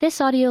This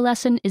audio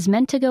lesson is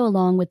meant to go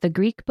along with the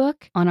Greek book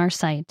on our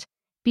site.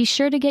 Be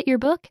sure to get your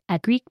book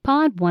at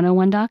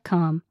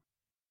GreekPod101.com.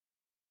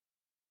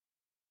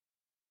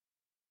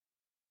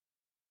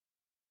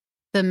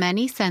 The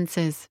many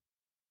senses.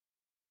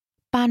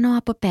 Πάνω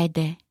από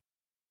 5.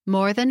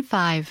 More than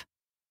 5.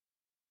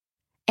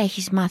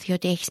 Έχεις μάθει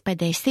ότι έχεις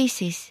 5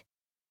 αισθήσεις?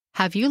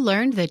 Have you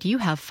learned that you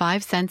have 5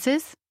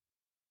 senses?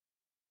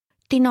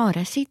 Την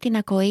όραση, την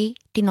ακοή,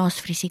 την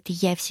όσφρηση, τη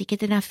γεύση και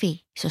την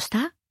αφή.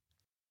 Σωστά?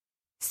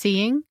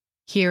 Seeing,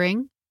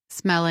 hearing,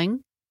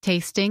 smelling,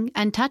 tasting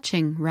and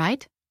touching,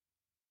 right?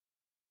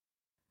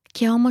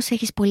 Και όμως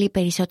έχεις πολύ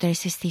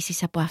περισσότερες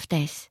αισθήσεις από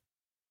αυτές.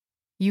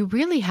 You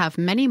really have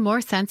many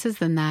more senses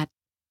than that.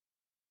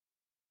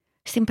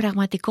 Στην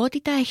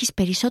πραγματικότητα έχεις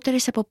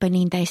περισσότερες από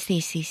 50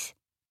 αισθήσεις.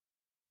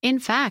 In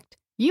fact,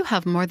 you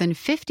have more than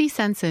 50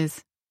 senses.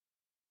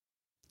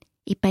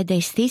 Οι 5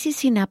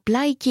 αισθήσεις είναι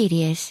απλά οι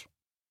κύριες.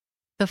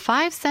 The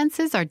 5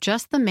 senses are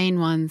just the main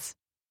ones.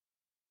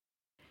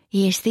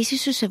 Οι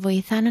αισθήσεις σου σε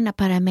βοηθάνε να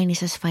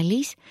παραμένεις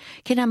ασφαλής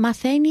και να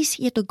μαθαίνεις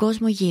για τον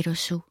κόσμο γύρω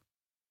σου.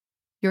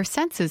 Your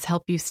senses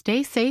help you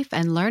stay safe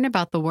and learn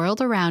about the world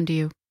around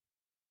you.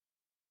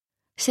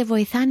 Σε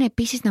βοηθάνε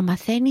επίσης να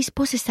μαθαίνεις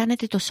πώς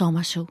αισθάνεται το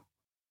σώμα σου.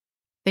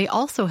 They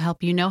also help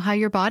you know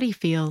how your body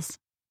feels.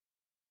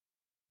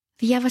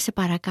 Διάβασε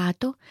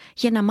παρακάτω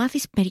για να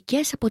μάθεις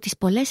μερικές από τις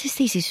πολλές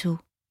αισθήσεις σου.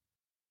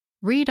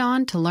 Read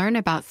on to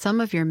learn about some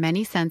of your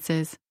many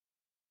senses.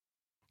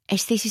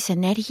 Αισθήσεις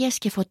ενέργειας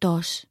και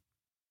φωτός.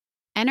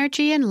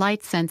 Energy and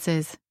light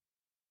senses.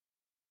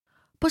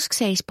 Πώς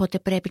ξέρεις πότε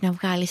πρέπει να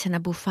βγάλεις ένα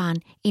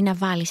μπουφάν ή να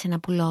βάλεις ένα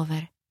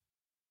πουλόβερ?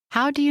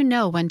 How do you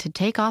know when to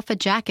take off a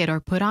jacket or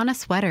put on a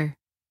sweater?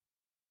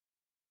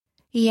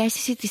 Η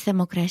αίσθηση της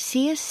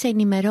θερμοκρασίας σε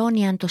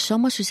ενημερώνει αν το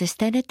σώμα σου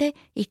ζεσταίνεται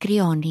ή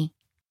κρυώνει.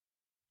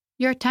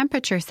 Your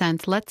temperature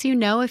sense lets you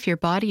know if your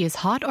body is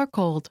hot or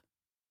cold.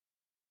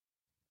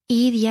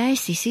 Η ίδια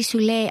αίσθηση σου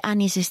λέει αν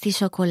η ζεστή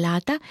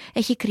σοκολάτα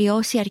έχει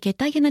κρυώσει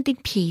αρκετά για να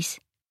την πιείς.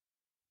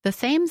 The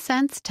same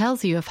sense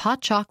tells you if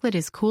hot chocolate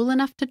is cool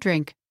enough to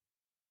drink.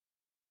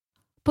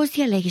 Πώς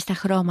διαλέγεις τα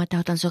χρώματα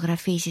όταν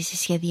ζωγραφίζεις ή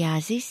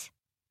σχεδιάζεις?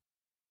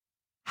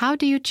 How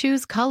do you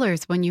choose colors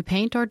when you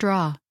paint or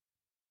draw?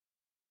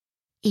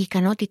 Η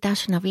ικανότητά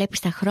σου να βλέπεις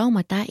τα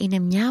χρώματα είναι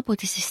μια από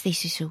τις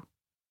αισθήσεις σου.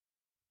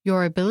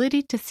 Your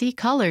ability to see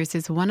colors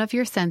is one of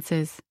your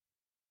senses.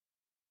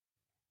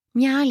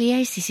 Μια άλλη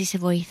αίσθηση σε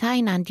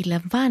βοηθάει να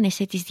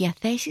αντιλαμβάνεσαι τις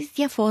διαθέσεις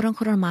διαφόρων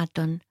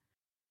χρωμάτων.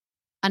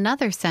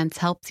 Another sense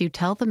helps you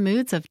tell the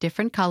moods of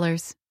different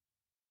colors.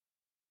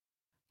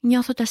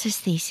 Νιώθοντας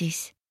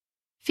αισθήσεις.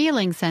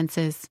 Feeling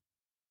senses.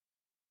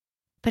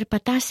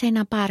 Περπατάς σε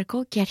ένα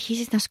πάρκο και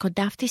αρχίζεις να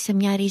σκοντάφτεις σε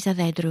μια ρίζα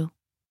δέντρου.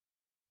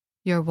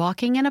 You're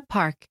walking in a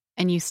park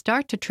and you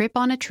start to trip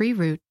on a tree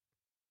root.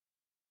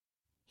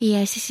 Η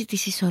αίσθηση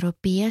της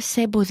ισορροπίας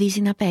σε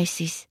εμποδίζει να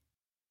πέσεις.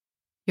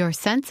 Your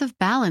sense of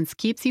balance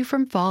keeps you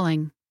from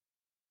falling.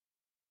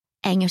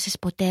 Ένιωσες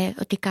ποτέ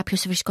ότι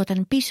κάποιος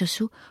βρισκόταν πίσω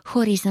σου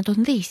χωρίς να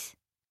τον δεις?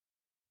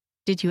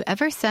 Did you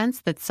ever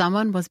sense that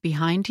someone was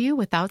behind you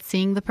without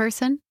seeing the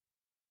person?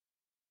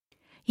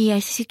 Η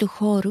αίσθηση του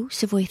χώρου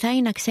σε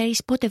βοηθάει να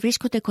ξέρεις πότε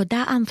βρίσκονται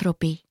κοντά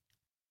άνθρωποι.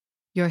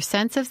 Your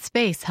sense of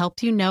space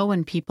helps you know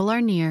when people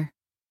are near.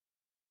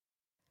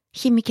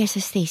 Χημικές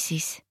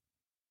αισθήσεις.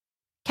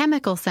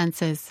 Chemical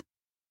senses.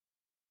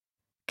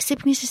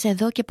 Ξύπνησες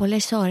εδώ και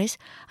πολλές ώρες,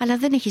 αλλά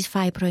δεν έχεις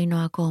φάει πρωινό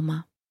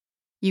ακόμα.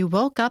 You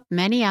woke up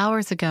many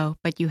hours ago,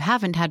 but you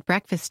haven't had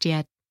breakfast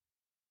yet.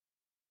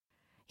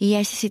 Η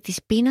αίσθηση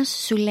της πείνας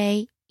σου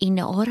λέει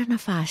είναι ώρα να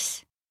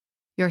φας.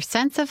 Your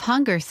sense of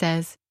hunger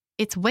says,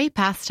 it's way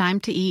past time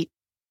to eat.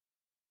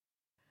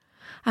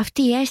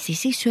 Αυτή η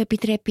αίσθηση σου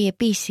επιτρέπει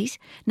επίσης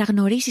να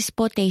γνωρίσεις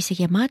πότε είσαι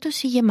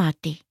γεμάτος ή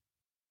γεμάτη.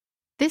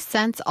 This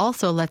sense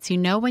also lets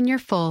you know when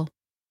you're full.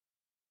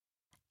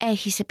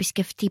 Έχεις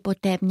επισκεφτεί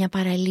ποτέ μια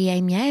παραλία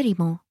ή μια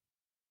έρημο?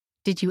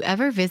 Did you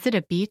ever visit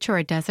a beach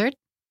or a desert?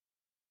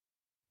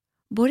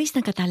 Μπορείς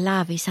να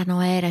καταλάβεις αν ο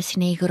αέρας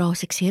είναι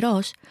υγρός ή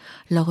ξηρός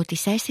λόγω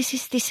της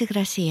αίσθησης της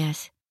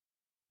υγρασίας.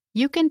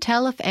 You can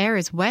tell if air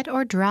is wet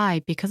or dry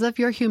because of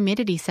your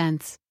humidity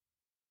sense.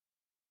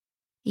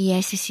 Η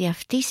αίσθηση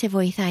αυτή σε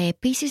βοηθάει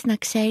επίσης να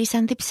ξέρεις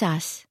αν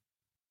διψάς.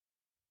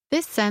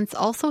 This sense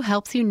also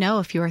helps you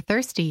know if you are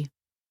thirsty.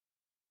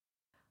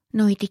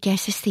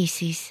 Νοητικές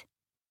αισθήσεις.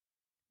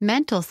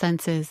 Mental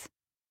senses.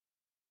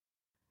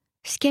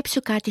 Σκέψου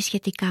κάτι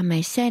σχετικά με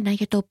εσένα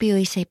για το οποίο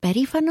είσαι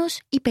υπερήφανος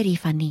ή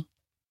περήφανη.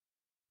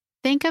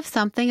 Think of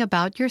something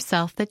about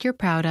yourself that you're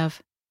proud of.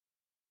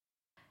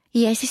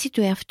 Η αίσθηση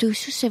του εαυτού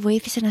σου σε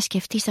βοήθησε να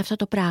σκεφτείς αυτό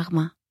το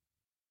πράγμα.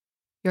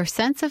 Your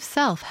sense of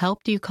self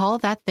helped you call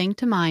that thing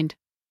to mind.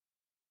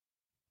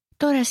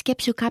 Τώρα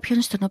σκέψου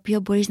κάποιον στον οποίο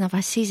μπορείς να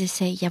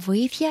βασίζεσαι για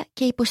βοήθεια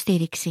και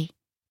υποστήριξη.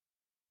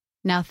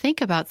 Now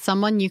think about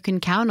someone you can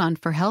count on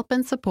for help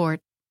and support.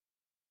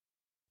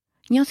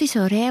 Νιώθεις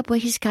ωραία που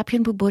έχεις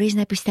κάποιον που μπορείς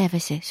να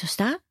εμπιστεύεσαι,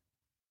 σωστά?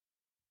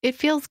 It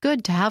feels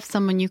good to have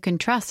someone you can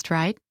trust,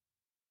 right?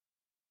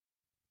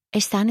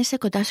 Αισθάνεσαι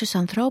κοντά στους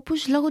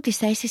ανθρώπους λόγω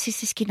της αίσθησης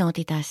της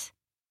κοινότητας.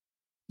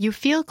 You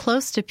feel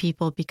close to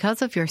people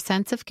because of your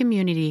sense of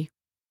community.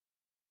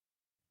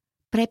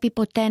 Πρέπει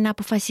ποτέ να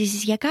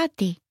αποφασίσεις για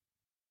κάτι?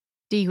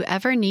 Do you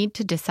ever need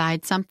to decide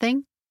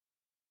something?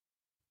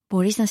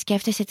 Μπορείς να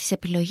σκέφτεσαι τις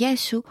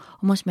επιλογές σου,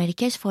 όμως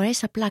μερικές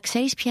φορές απλά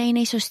ξέρεις ποια είναι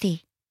η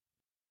σωστή.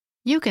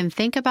 You can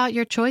think about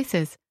your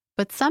choices,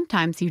 but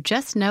sometimes you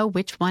just know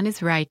which one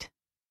is right.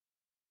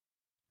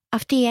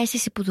 Αυτή η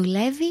αίσθηση που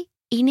δουλεύει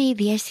είναι η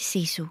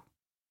διαίσθησή σου.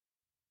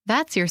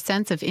 That's your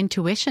sense of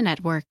intuition at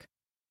work.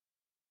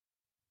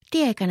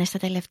 Τι έκανες στα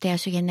τελευταία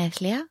σου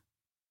γενέθλια?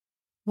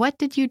 What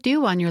did you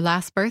do on your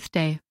last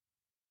birthday?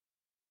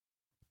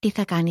 Τι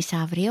θα κάνεις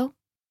αύριο?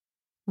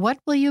 What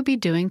will you be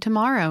doing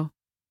tomorrow?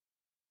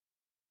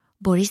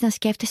 Μπορείς να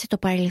σκέφτεσαι το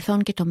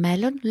παρελθόν και το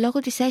μέλλον λόγω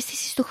της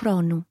αίσθησης του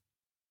χρόνου.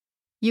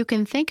 You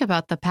can think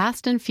about the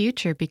past and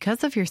future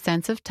because of your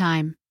sense of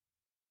time.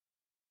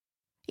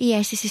 Η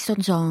αίσθηση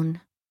των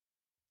ζώων.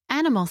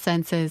 Animal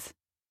senses.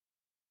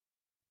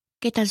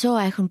 Και τα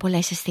ζώα έχουν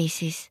πολλές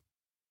αισθήσεις.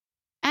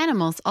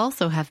 Animals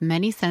also have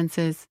many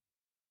senses.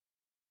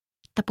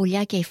 Τα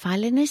πουλιά και οι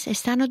φάλαινες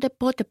αισθάνονται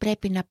πότε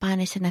πρέπει να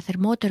πάνε σε ένα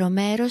θερμότερο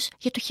μέρος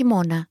για το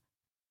χειμώνα.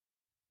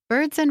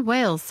 Birds and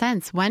whales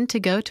sense when to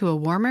go to a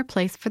warmer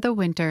place for the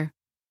winter.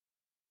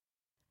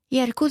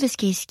 Οι αρκούδες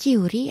και οι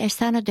σκίουροι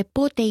αισθάνονται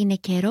πότε είναι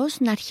καιρός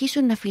να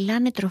αρχίσουν να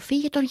φυλάνε τροφή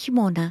για τον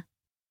χειμώνα.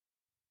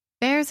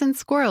 Bears and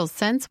squirrels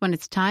sense when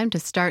it's time to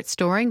start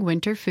storing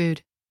winter food.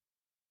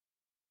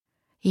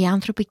 Οι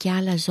άνθρωποι και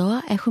άλλα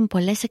ζώα έχουν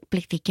πολλές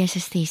εκπληκτικές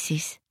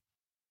αισθήσεις.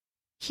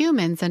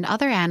 Humans and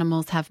other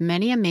animals have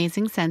many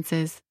amazing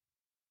senses.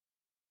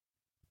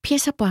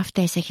 Ποιες από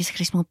αυτές έχεις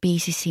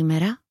χρησιμοποιήσει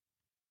σήμερα?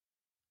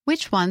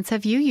 Which ones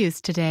have you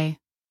used today?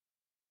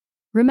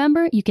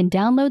 Remember, you can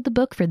download the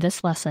book for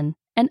this lesson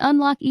and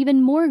unlock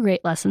even more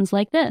great lessons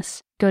like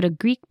this. Go to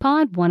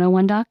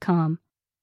GreekPod101.com.